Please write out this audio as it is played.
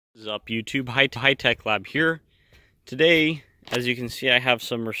What is up, YouTube? High Tech Lab here. Today, as you can see, I have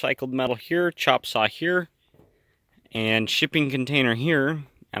some recycled metal here, chop saw here, and shipping container here.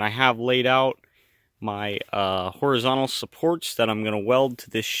 And I have laid out my horizontal supports that I'm going to weld to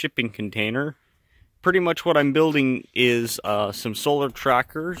this shipping container. Pretty much what I'm building is some solar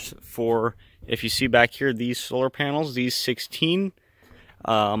trackers for, if you see back here, these solar panels, these 16.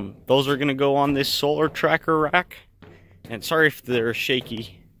 Those are going to go on this solar tracker rack. And sorry if they're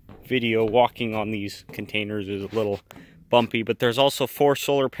shaky. Video walking on these containers is a little bumpy, but there's also 4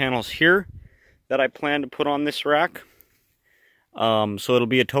 solar panels here that I plan to put on this rack. So it'll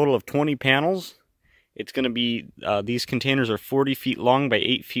be a total of 20 panels. It's going to be, these containers are 40 feet long by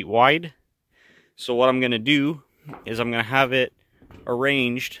 8 feet wide. So what I'm going to do is I'm going to have it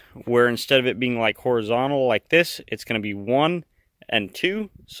arranged where instead of it being like horizontal like this, it's going to be 1 and 2.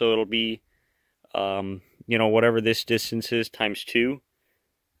 So it'll be, you know, whatever this distance is times 2.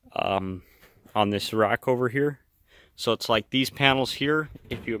 On this rack over here. So it's like these panels here,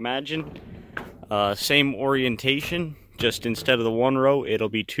 if you imagine. Same orientation, just instead of the 1 row, it'll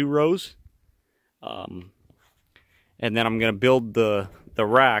be 2 rows. And then I'm going to build the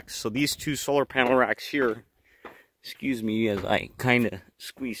racks. So these 2 solar panel racks here, excuse me as I kind of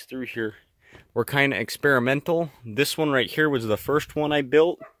squeeze through here, were kind of experimental. This one right here was the first one I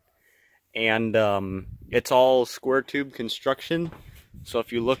built. And it's all square tube construction. So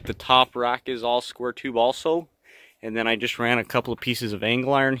if you look, the top rack is all square tube also. And then I just ran a couple of pieces of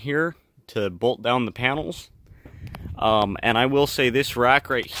angle iron here to bolt down the panels. And I will say this rack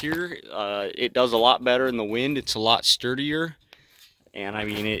right here, it does a lot better in the wind. It's a lot sturdier. And I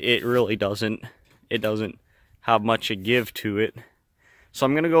mean, it really doesn't have much a give to it. So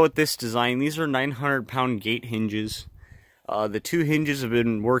I'm going to go with this design. These are 900-pound gate hinges. The 2 hinges have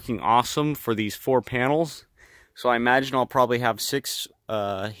been working awesome for these 4 panels. So I imagine I'll probably have 6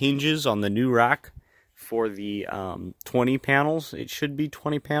 hinges on the new rack for the 20 panels. It should be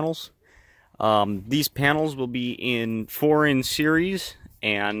 20 panels. These panels will be in 4 in series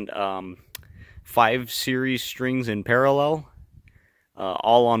and 5 series strings in parallel.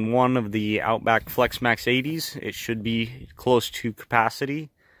 All on one of the Outback FlexMax 80s. It should be close to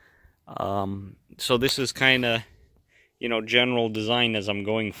capacity. So this is kind of, you know, general design as I'm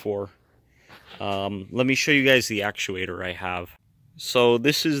going for. Let me show you guys the actuator I have. So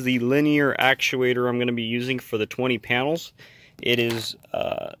this is the linear actuator I'm going to be using for the 20 panels. It is,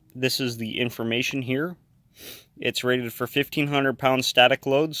 this is the information here. It's rated for 1,500 pound static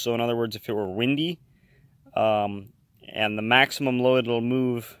loads. So in other words, if it were windy, and the maximum load it'll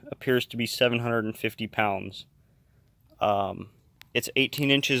move appears to be 750 pounds. It's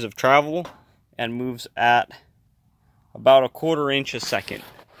 18 inches of travel and moves at about 1/4 inch a second.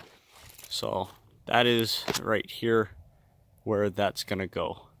 So that is right here where that's going to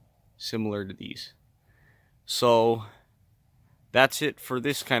go, similar to these. So that's it for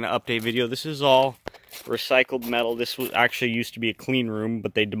this kind of update video. This is all recycled metal. This was actually used to be a clean room,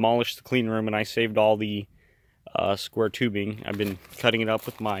 but they demolished the clean room and I saved all the square tubing. I've been cutting it up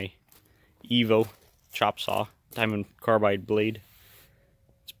with my Evo chop saw, diamond carbide blade.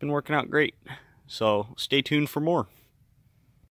 It's been working out great. So stay tuned for more.